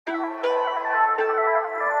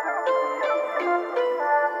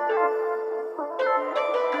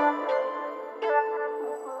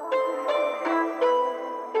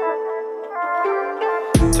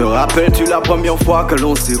Te rappelles-tu la première fois que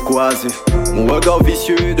l'on s'est croisé? Mon regard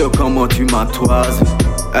vicieux de comment tu m'as toisé.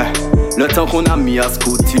 Le temps qu'on a mis à se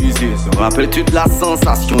cotiser. Te rappelles-tu de la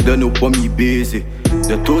sensation de nos premiers baisers?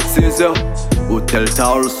 De toutes ces heures, hôtel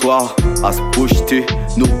tard le soir, à se projeter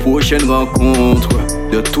nos prochaines rencontres.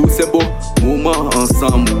 De tous ces beaux moments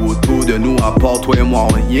ensemble où autour de nous, à part toi et moi,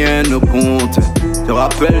 rien ne compte. Te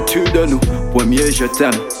rappelles-tu de nous premiers je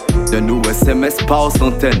t'aime? De nos SMS par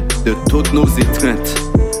centaines, de toutes nos étreintes,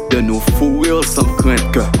 de nos fous rires sans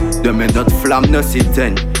crainte que demain notre flamme ne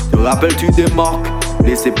s'éteigne. Te rappelles-tu des marques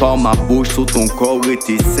laissées par ma bouche sur ton corps et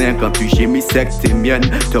tes seins quand tu gémissais que t'es mienne?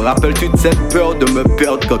 Te rappelles-tu de cette peur de me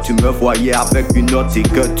perdre quand tu me voyais avec une autre et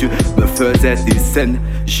que tu me faisais des scènes?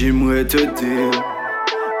 J'aimerais te dire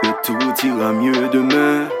que tout ira mieux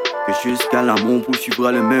demain, que jusqu'à la mort on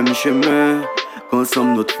poursuivra le même chemin.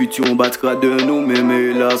 Qu'ensemble notre futur on battra de nous-mêmes. Et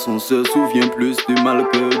hélas on se souvient plus du mal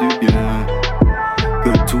que du bien. Que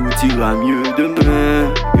tout ira mieux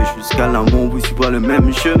demain, que jusqu'à la mort on poursuivra le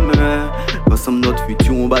même chemin. Qu'ensemble notre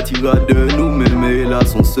futur on bâtira de nous-mêmes. Et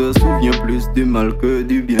hélas on se souvient plus du mal que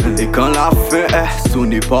du bien. Et quand la fin est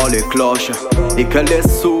sonnée par les cloches et que les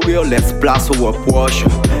sourires laissent place aux reproches,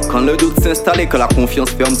 quand le doute s'installe et que la confiance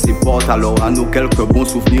ferme ses portes, alors à nous quelques bons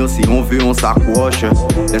souvenirs, si on veut on s'accroche.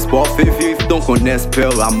 L'espoir fait vivre donc on espère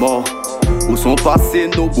la mort. Où sont passés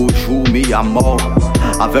nos beaux jours mis à mort?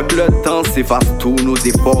 Avec le temps s'effacent tous nos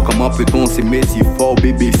efforts. Comment peut-on s'aimer si fort?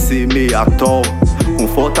 Bébé s'aimer à tort.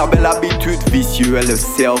 Confortable est l'habitude, vicieux est le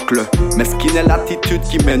cercle. Mesquine est l'attitude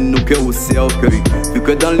qui mène nos cœurs au cercueil. Vu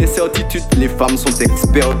que dans l'incertitude les femmes sont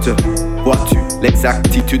expertes. Vois-tu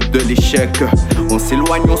l'exactitude de l'échec? On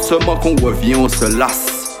s'éloigne, on se moque, on revient, on se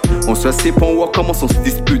lasse. On se sépare, on recommence, on se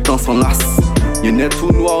dispute, on s'enlace. Rien n'est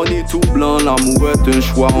tout noir ni tout blanc, l'amour est un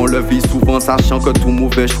choix. On le vit souvent sachant que tout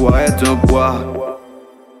mauvais choix est un poids.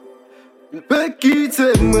 Il peut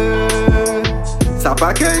quitter moi, ça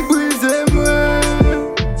pas qu'elle brise moi.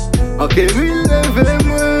 Ok, il lève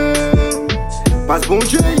moi, passe bon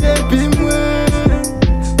Dieu et puis moi.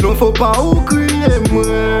 Non faut pas ou crier moi.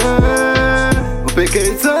 On peut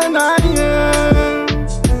qu'elle s'en aille,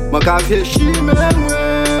 mon café chime moi.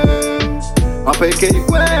 On peut qu'elle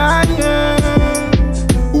quoi aille.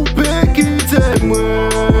 Ou peut quitter moi,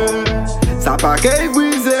 ça pas qu'elle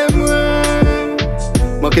brise moi.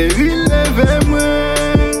 Moi que relève moi,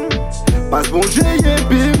 passe bon Dieu et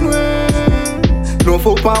puis moi. Non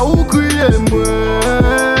faut pas ou crier moi.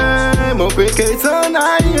 Mon péché s'en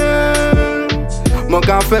aille, mon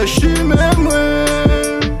café chime moi.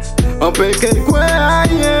 On péché quoi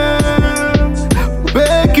aille.